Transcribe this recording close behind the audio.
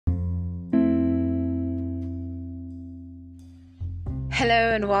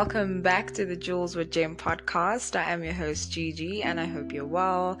Hello and welcome back to the Jules with Jem podcast. I am your host GiGi and I hope you're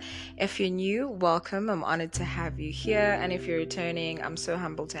well. If you're new, welcome. I'm honored to have you here. And if you're returning, I'm so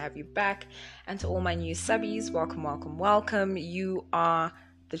humbled to have you back. And to all my new subbies, welcome. You are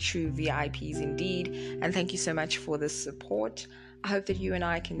the true VIPs indeed. And thank you so much for the support. I hope that you and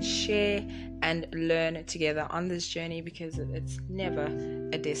I can share and learn together on this journey because it's never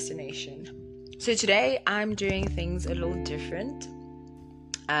a destination. So today I'm doing things a little different.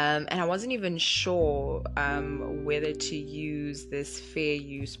 And I wasn't even sure whether to use this fair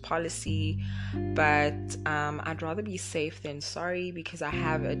use policy, but I'd rather be safe than sorry because I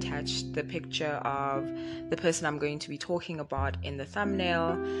have attached the picture of the person I'm going to be talking about in the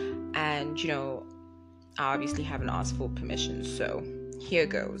thumbnail, and I obviously haven't asked for permission, so here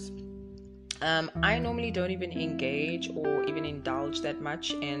goes. I normally don't even engage or even indulge that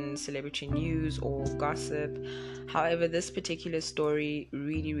much in celebrity news or gossip. However, this particular story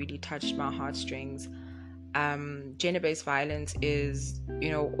really touched my heartstrings. Gender-based violence is,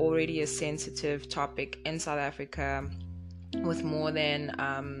 already a sensitive topic in South Africa, with more than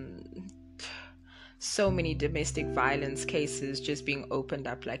so many domestic violence cases just being opened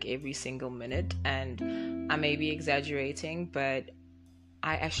up like every single minute. And I may be exaggerating, but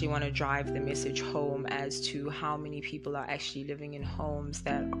I actually want to drive the message home as to how many people are actually living in homes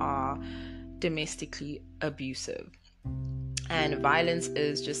that are domestically abusive. And violence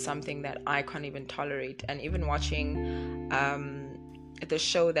is just something that I can't even tolerate. And even watching the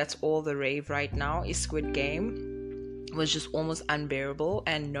show that's all the rave right now is Squid Game was just almost unbearable.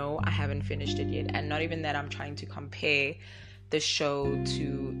 And no, I haven't finished it yet. And not even that I'm trying to compare the show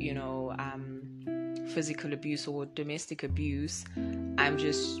to, physical abuse or domestic abuse. I'm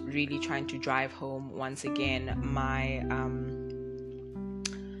just really trying to drive home once again my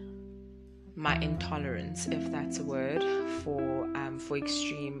intolerance, if that's a word, for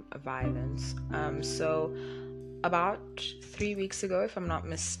extreme violence. So about 3 weeks ago, if I'm not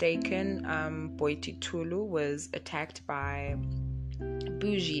mistaken, Boiti Tulu was attacked by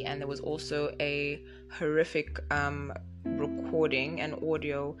Bougie, and there was also a horrific recording and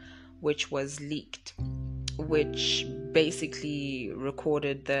audio which was leaked, which basically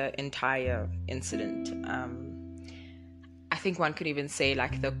recorded the entire incident. I think one could even say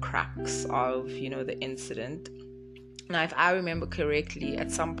like the crux of, the incident. Now, if I remember correctly,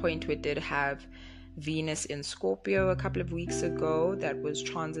 at some point we did have Venus in Scorpio a couple of weeks ago that was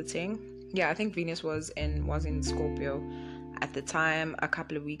transiting. Yeah, I think Venus was in Scorpio at the time a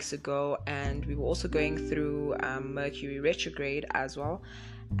couple of weeks ago, and we were also going through Mercury retrograde as well.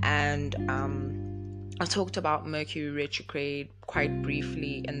 And I talked about Mercury retrograde quite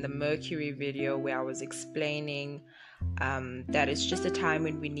briefly in the Mercury video, where I was explaining that it's just a time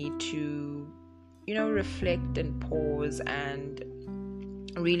when we need to, reflect and pause and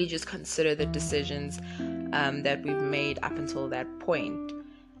really just consider the decisions that we've made up until that point.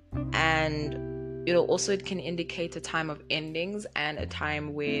 And also it can indicate a time of endings and a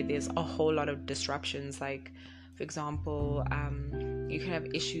time where there's a whole lot of disruptions. Like, for example, you could have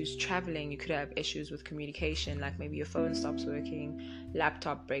issues traveling, you could have issues with communication, like maybe your phone stops working,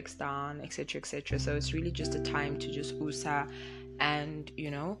 laptop breaks down, etc. So it's really just a time to just usa and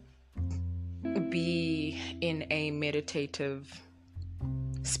be in a meditative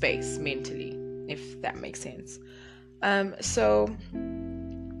space mentally, if that makes sense. And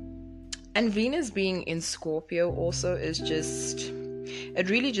Venus being in Scorpio also is just, it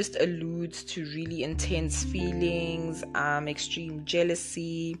really just alludes to really intense feelings, extreme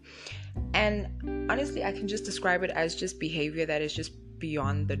jealousy, and honestly I can just describe it as just behavior that is just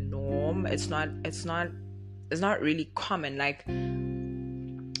beyond the norm. It's not really common. Like,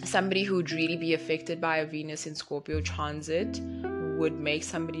 somebody who would really be affected by a Venus in Scorpio transit would make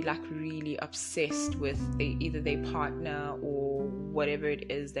somebody like really obsessed with either their partner or whatever it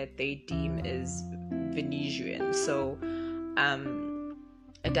is that they deem is Venusian. So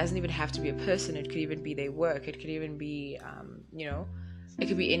it doesn't even have to be a person. It could even be their work. It could even be it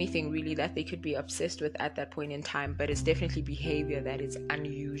could be anything really that they could be obsessed with at that point in time. But it's definitely behavior that is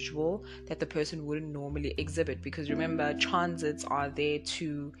unusual, that the person wouldn't normally exhibit, because remember, transits are there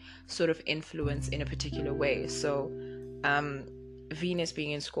to sort of influence in a particular way. So Venus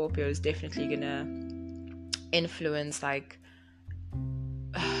being in Scorpio is definitely gonna influence like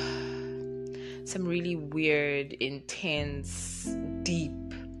some really weird, intense, deep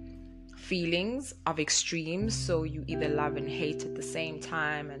feelings of extremes. So you either love and hate at the same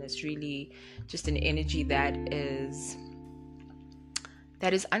time, and it's really just an energy that is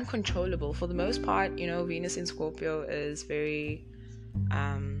uncontrollable for the most part. Venus in Scorpio is very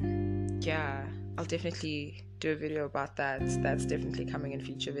I'll definitely do a video about that. That's definitely coming in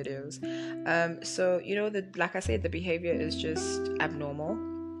future videos. So like I said, the behavior is just abnormal,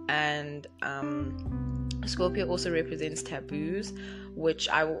 and Scorpio also represents taboos, which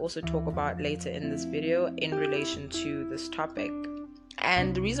I will also talk about later in this video in relation to this topic.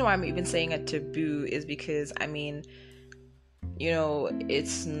 And the reason why I'm even saying a taboo is because, I mean,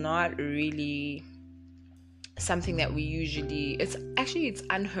 it's not really something that we usually, it's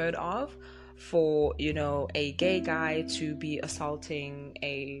unheard of for, a gay guy to be assaulting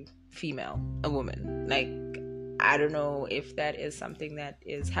a woman. Like, I don't know if that is something that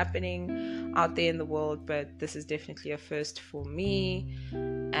is happening out there in the world, but this is definitely a first for me.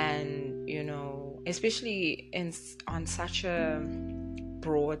 And, especially on such a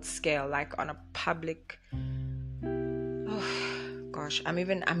broad scale, like on a public, gosh, I'm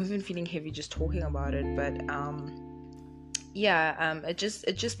even feeling heavy just talking about it. But it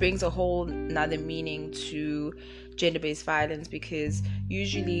just brings a whole another meaning to gender-based violence, because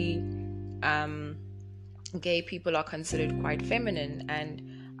usually gay people are considered quite feminine, and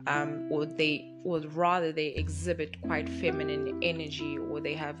or they exhibit quite feminine energy, or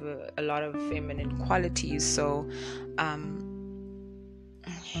they have a lot of feminine qualities. So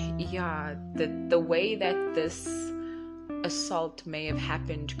the way that this assault may have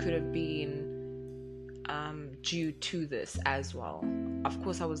happened could have been due to this as well. Of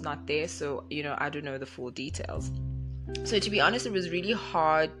course, I was not there, so I don't know the full details. So to be honest, it was really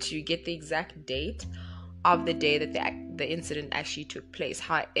hard to get the exact date of the day that the incident actually took place.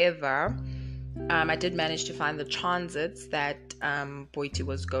 However, I did manage to find the transits that Boiti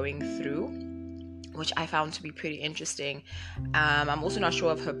was going through, which I found to be pretty interesting. I'm also not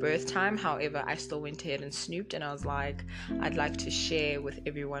sure of her birth time. However, I still went ahead and snooped, and I was like, I'd like to share with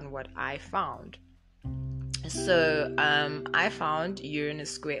everyone what I found. So I found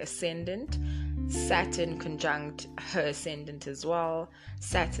Uranus square ascendant, Saturn conjunct her ascendant as well,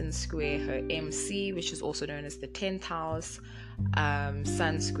 Saturn square her MC, which is also known as the 10th house,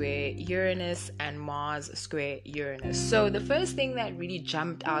 Sun square Uranus, and Mars square Uranus. So the first thing that really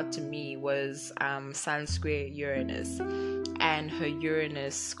jumped out to me was Sun square Uranus and her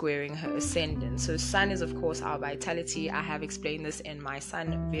Uranus squaring her ascendant. So Sun is of course our vitality. I have explained this in my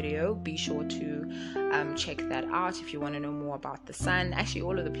Sun video. Be sure to check that out if you want to know more about the Sun. Actually,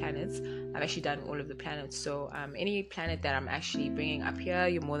 all of the planets. I've actually done all of the planets. So any planet that I'm actually bringing up here,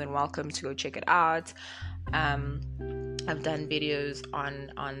 you're more than welcome to go check it out. I've done videos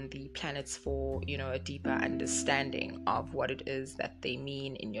on the planets for a deeper understanding of what it is that they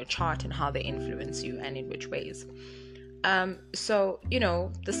mean in your chart and how they influence you and in which ways. So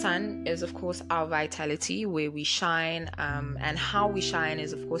the Sun is of course our vitality, where we shine, and how we shine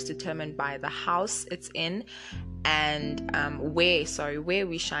is of course determined by the house it's in, and where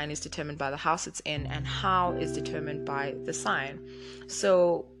we shine is determined by the house it's in, and how is determined by the sign.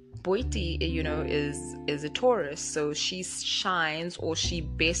 So Boiti, is a Taurus, so she shines, or she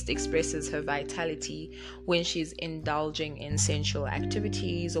best expresses her vitality when she's indulging in sensual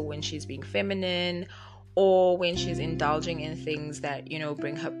activities, or when she's being feminine, or when she's indulging in things that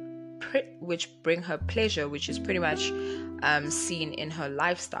bring her pleasure, which is pretty much seen in her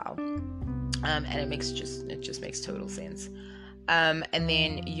lifestyle, and it just makes total sense. And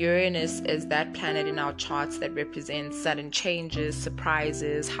then Uranus is that planet in our charts that represents sudden changes,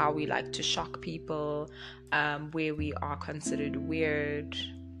 surprises, how we like to shock people, where we are considered weird,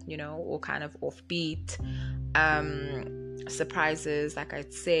 or kind of offbeat, surprises, like I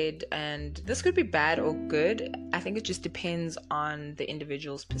said. And this could be bad or good. I think it just depends on the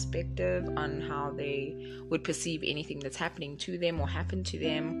individual's perspective, on how they would perceive anything that's happening to them or happened to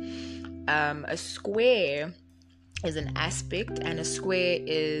them. A square is an aspect, and a square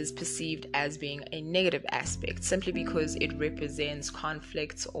is perceived as being a negative aspect simply because it represents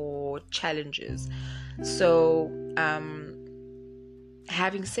conflicts or challenges. So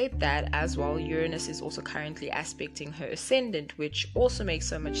having said that as well, Uranus is also currently aspecting her ascendant, which also makes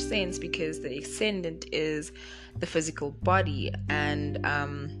so much sense because the ascendant is the physical body, and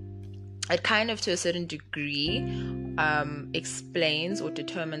it kind of to a certain degree explains or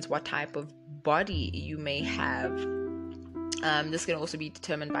determines what type of body you may have. This can also be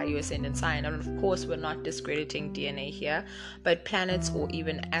determined by your ascendant sign, and of course we're not discrediting DNA here, but planets or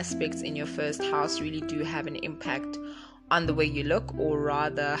even aspects in your first house really do have an impact on the way you look, or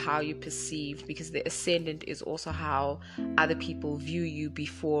rather how you perceive, because the ascendant is also how other people view you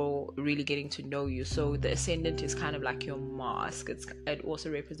before really getting to know you. So the ascendant is kind of like your mask. It also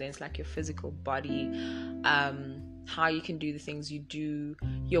represents like your physical body, how you can do the things you do,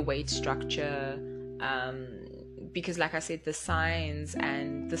 your weight structure, because like I said, the signs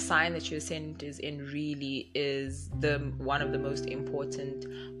and the sign that your ascendant is in really is one of the most important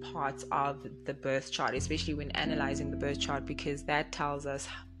parts of the birth chart, especially when analyzing the birth chart, because that tells us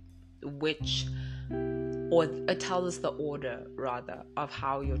it tells us the order rather of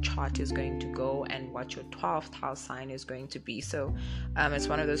how your chart is going to go and what your 12th house sign is going to be. So it's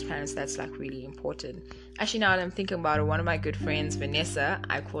one of those planets that's like really important. Actually, now that I'm thinking about it, one of my good friends, Vanessa,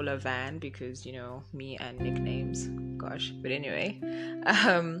 I call her Van because, you know, me and nicknames, gosh. But anyway,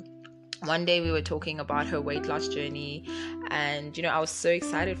 one day we were talking about her weight loss journey, and you know, I was so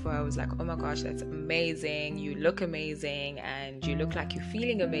excited for her. I was like, oh my gosh, that's amazing, you look amazing, and you look like you're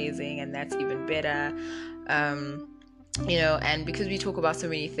feeling amazing, and that's even better. You know, and because we talk about so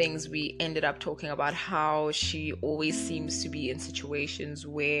many things, we ended up talking about how she always seems to be in situations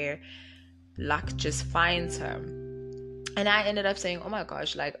where luck just finds her. And I ended up saying, oh my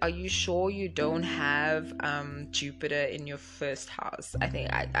gosh, like, are you sure you don't have Jupiter in your first house? I think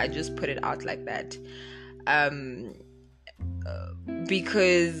I just put it out like that.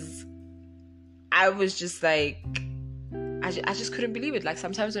 Because I was just like, I just couldn't believe it. Like,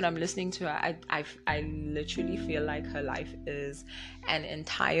 sometimes when I'm listening to her, I literally feel like her life is an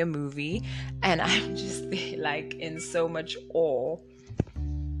entire movie. And I'm just like in so much awe.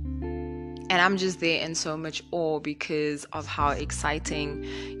 And I'm just there in so much awe because of how exciting,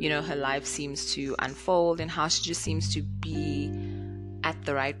 you know, her life seems to unfold, and how she just seems to be at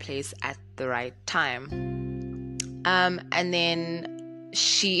the right place at the right time. And then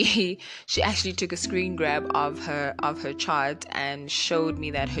she actually took a screen grab of her chart and showed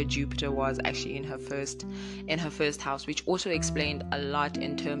me that her Jupiter was actually in her first house, which also explained a lot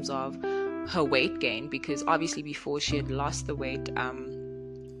in terms of her weight gain, because obviously before she had lost the weight,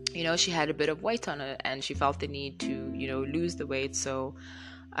 you know, she had a bit of weight on her and she felt the need to, you know, lose the weight. So,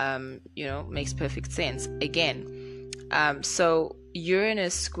 you know, makes perfect sense again. So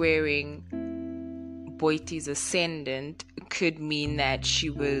Uranus squaring Boiti's ascendant could mean that she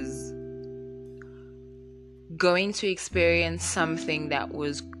was going to experience something that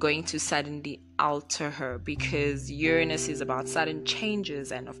was going to suddenly alter her, because Uranus is about sudden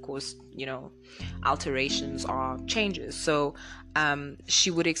changes, and of course, you know, alterations are changes. So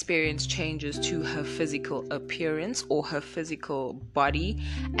she would experience changes to her physical appearance or her physical body,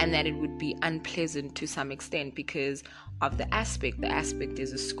 and that it would be unpleasant to some extent because of the aspect. The aspect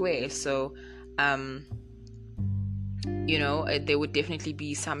is a square, so you know, there would definitely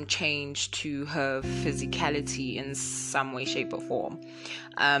be some change to her physicality in some way, shape, or form.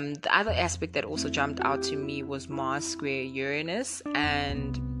 The other aspect that also jumped out to me was Mars square Uranus,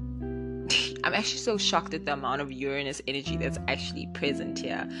 and I'm actually so shocked at the amount of Uranus energy that's actually present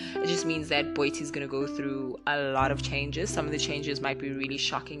here. It just means that Boiti is going to go through a lot of changes. Some of the changes might be really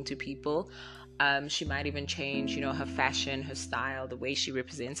shocking to people. She might even change, you know, her fashion, her style, the way she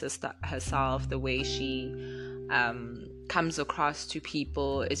represents herself, the way she comes across to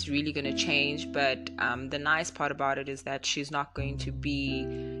people is really going to change. But the nice part about it is that she's not going to be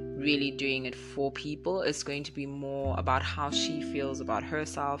really doing it for people. It's going to be more about how she feels about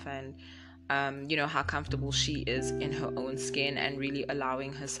herself, and you know, how comfortable she is in her own skin, and really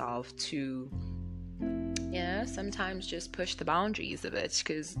allowing herself to, you know, sometimes just push the boundaries of it,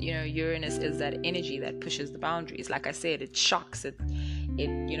 because, you know, Uranus is that energy that pushes the boundaries. Like I said, it shocks, it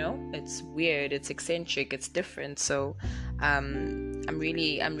you know, it's weird, it's eccentric, it's different. So I'm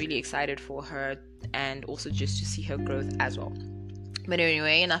really excited for her, and also just to see her growth as well. But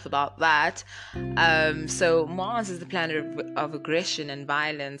anyway, enough about that. So Mars is the planet of aggression and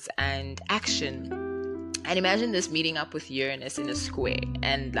violence and action. And imagine this meeting up with Uranus in a square.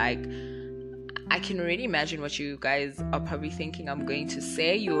 And like, I can already imagine what you guys are probably thinking I'm going to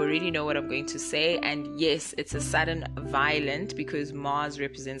say. You already know what I'm going to say. And yes, it's a sudden violent, because Mars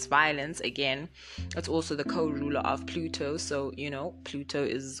represents violence. Again, it's also the co-ruler of Pluto. So, you know, Pluto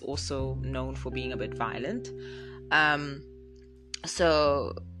is also known for being a bit violent.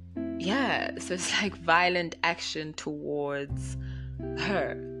 So it's like violent action towards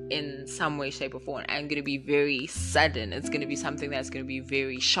her in some way, shape, or form, and going to be very sudden. It's going to be something that's going to be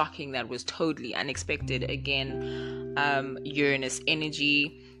very shocking, that was totally unexpected. Again, Uranus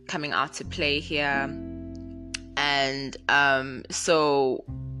energy coming out to play here. And so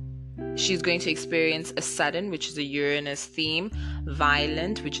she's going to experience a sudden, which is a Uranus theme,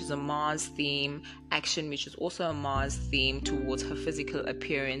 violent, which is a Mars theme, action, which is also a Mars theme, towards her physical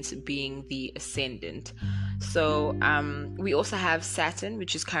appearance being the ascendant. So we also have Saturn,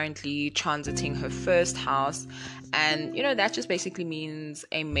 which is currently transiting her first house, and that just basically means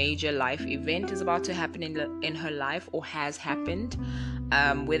a major life event is about to happen in her life, or has happened.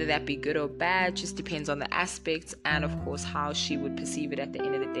 Whether that be good or bad just depends on the aspects, and of course how she would perceive it at the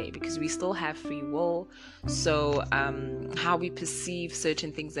end of the day, because we still have free will. So how we perceive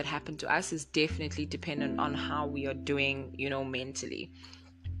certain things that happen to us is definitely dependent on how we are doing, mentally.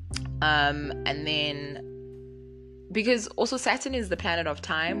 And then, because also Saturn is the planet of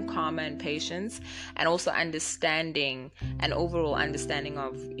time, karma, and patience, and also understanding, an overall understanding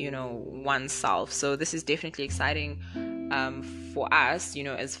of oneself. So this is definitely exciting for us,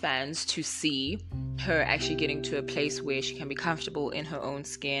 as fans, to see her actually getting to a place where she can be comfortable in her own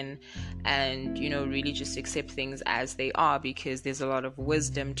skin, and really just accept things as they are, because there's a lot of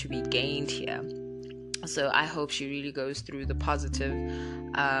wisdom to be gained here. So I hope she really goes through the positive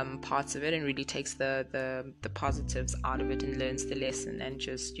parts of it, and really takes the positives out of it, and learns the lesson, and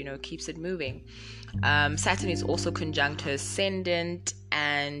just keeps it moving. Saturn is also conjunct her ascendant,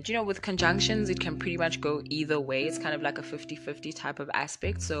 and with conjunctions it can pretty much go either way. It's kind of like a 50-50 type of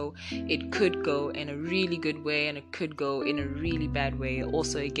aspect, so it could go in a really good way, and it could go in a really bad way.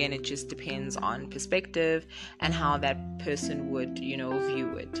 Also, again, it just depends on perspective and how that person would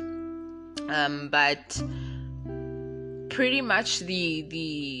view it. But pretty much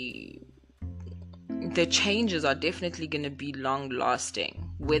the changes are definitely going to be long lasting.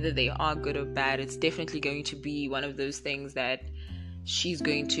 Whether they are good or bad, it's definitely going to be one of those things that she's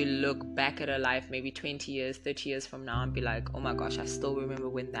going to look back at her life maybe 20 years, 30 years from now, and be like, oh my gosh, I still remember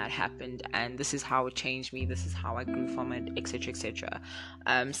when that happened, and this is how it changed me, this is how I grew from it, etc., etc.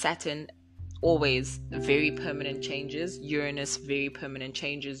 Saturn, always very permanent changes. Uranus, very permanent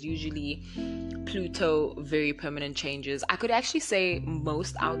changes. Usually Pluto, very permanent changes. I could actually say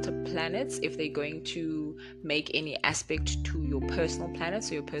most outer planets, if they're going to make any aspect to your personal planet.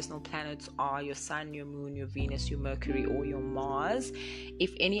 So your personal planets are your Sun, your Moon, your Venus, your Mercury, or your Mars.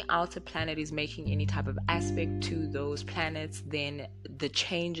 If any outer planet is making any type of aspect to those planets, then the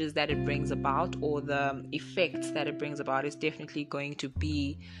changes that it brings about, or the effects that it brings about, is definitely going to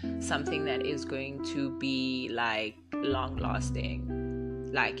be something that is going to be like long lasting.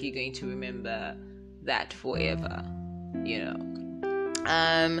 Like, you're going to remember that forever,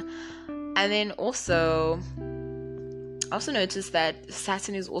 and then also noticed that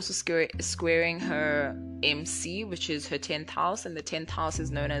Saturn is also squaring her MC, which is her 10th house, and the 10th house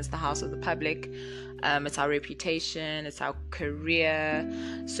is known as the house of the public. It's our reputation, it's our career.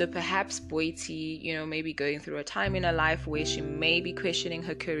 So perhaps Boiti, maybe going through a time in her life where she may be questioning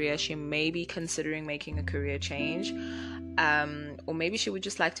her career, she may be considering making a career change, or maybe she would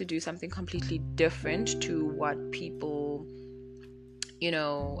just like to do something completely different to what people,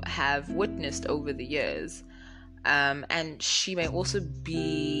 have witnessed over the years. And she may also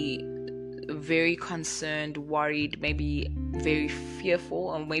be very concerned, worried, maybe very fearful,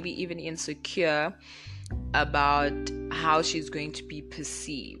 or maybe even insecure about how she's going to be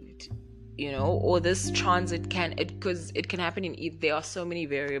perceived, or this transit because it can happen there are so many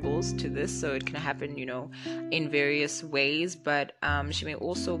variables to this, so it can happen, in various ways. But she may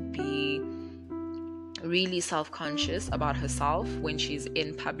also be really self-conscious about herself when she's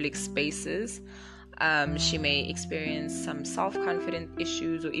in public spaces. She may experience some self-confidence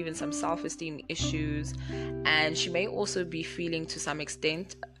issues, or even some self-esteem issues, and she may also be feeling, to some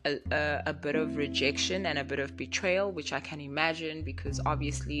extent, a bit of rejection and a bit of betrayal, which I can imagine, because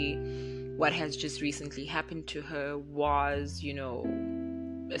obviously what has just recently happened to her was,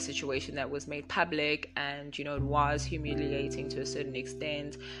 a situation that was made public, and it was humiliating to a certain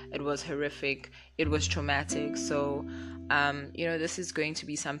extent. It was horrific, it was traumatic. So this is going to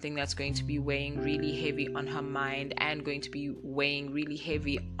be something that's going to be weighing really heavy on her mind, and going to be weighing really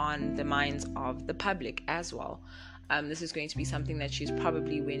heavy on the minds of the public as well. This is going to be something that she's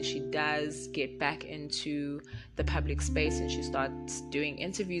probably, when she does get back into the public space and she starts doing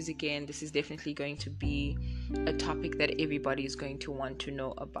interviews again, this is definitely going to be a topic that everybody is going to want to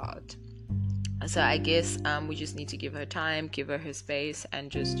know about. So I guess we just need to give her time, give her her space,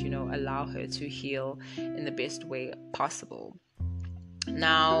 and just, allow her to heal in the best way possible.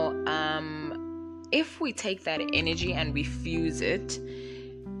 Now, if we take that energy and we fuse it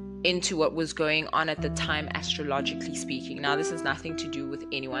into what was going on at the time, astrologically speaking. Now, this has nothing to do with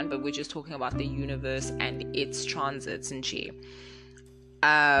anyone, but we're just talking about the universe and its transits and G.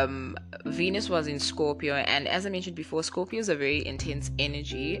 Venus was in Scorpio, and as I mentioned before, Scorpio is a very intense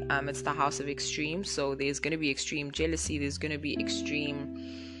energy. It's the house of extreme, so there's going to be extreme jealousy, there's going to be extreme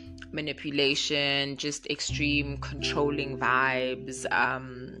manipulation, just extreme controlling vibes,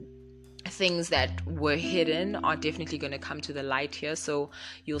 things that were hidden are definitely going to come to the light here. So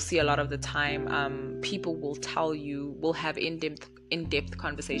you'll see a lot of the time people will have in-depth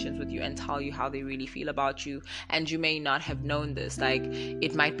conversations with you and tell you how they really feel about you, and you may not have known this. Like,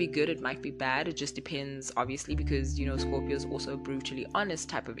 it might be good, it might be bad, it just depends, obviously, because Scorpio is also a brutally honest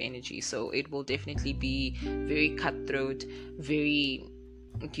type of energy, so it will definitely be very cutthroat, very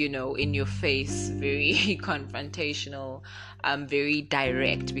in your face, very confrontational, very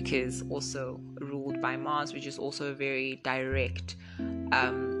direct, because also ruled by Mars, which is also a very direct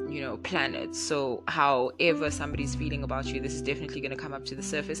planet. So however somebody's feeling about you, this is definitely going to come up to the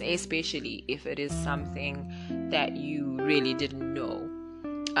surface, especially if it is something that you really didn't know.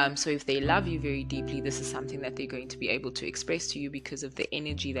 So if they love you very deeply, this is something that they're going to be able to express to you because of the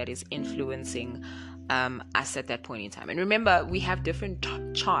energy that is influencing us at that point in time. And remember, we have different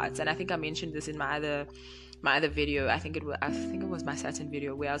charts, and I think I mentioned this in my other video. I think it was my Saturn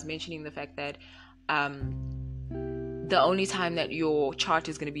video, where I was mentioning the fact that the only time that your chart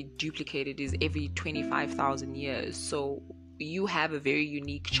is going to be duplicated is every 25,000 years. So you have a very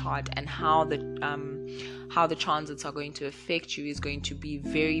unique chart, and how the transits are going to affect you is going to be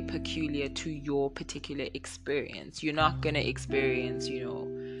very peculiar to your particular experience. You're not going to experience,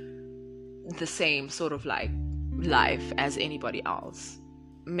 the same sort of like life as anybody else.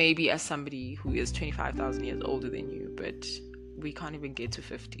 Maybe as somebody who is 25,000 years older than you, but we can't even get to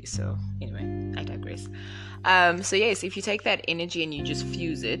 50. So anyway, I digress. So yes, if you take that energy and you just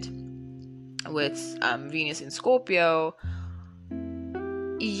fuse it with Venus in Scorpio,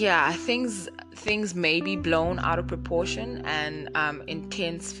 yeah, things may be blown out of proportion, and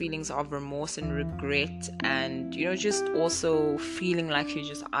intense feelings of remorse and regret, and just also feeling like you're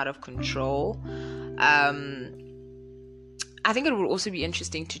just out of control. I think it would also be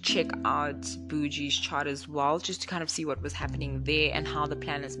interesting to check out Bougi's chart as well, just to kind of see what was happening there and how the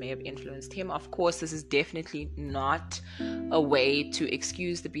planets may have influenced him. Of course, this is definitely not a way to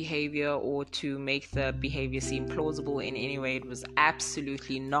excuse the behavior or to make the behavior seem plausible in any way. It was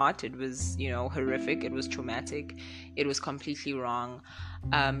absolutely not. It was, horrific. It was traumatic. It was completely wrong.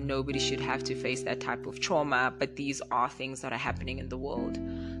 Nobody should have to face that type of trauma, but these are things that are happening in the world.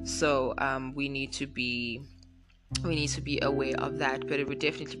 So we need to be aware of that. But it would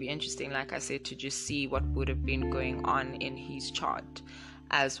definitely be interesting, like I said, to just see what would have been going on in his chart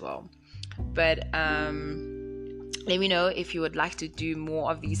as well. But let me know if you would like to do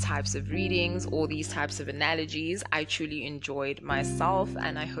more of these types of readings or these types of analogies. I truly enjoyed myself,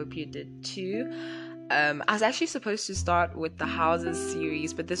 and I hope you did too. I was actually supposed to start with the houses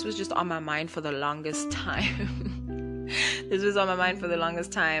series, but this was just on my mind for the longest time.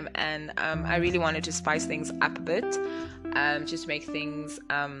 And I really wanted to spice things up a bit, just make things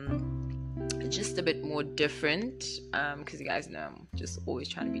just a bit more different, because you guys know I'm just always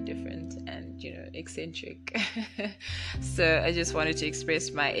trying to be different and eccentric. So I just wanted to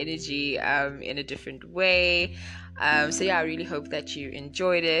express my energy in a different way. So yeah, I really hope that you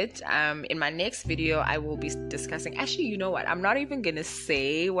enjoyed it. In my next video, I will be discussing, actually, you know what, I'm not even gonna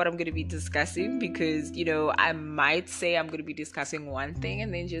say what I'm gonna be discussing, because I might say I'm gonna be discussing one thing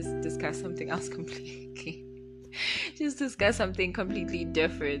and then just discuss something else completely. Just discuss something completely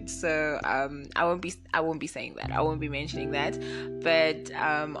different. So I won't be saying that. I won't be mentioning that. But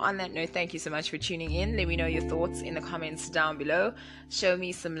on that note, thank you so much for tuning in. Let me know your thoughts in the comments down below. Show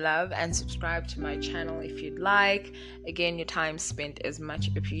me some love and subscribe to my channel if you'd like. Again, your time spent is much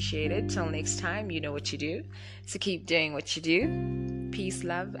appreciated. Till next time, you know what you do. So keep doing what you do. Peace,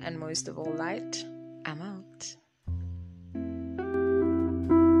 love, and most of all, light. I'm out.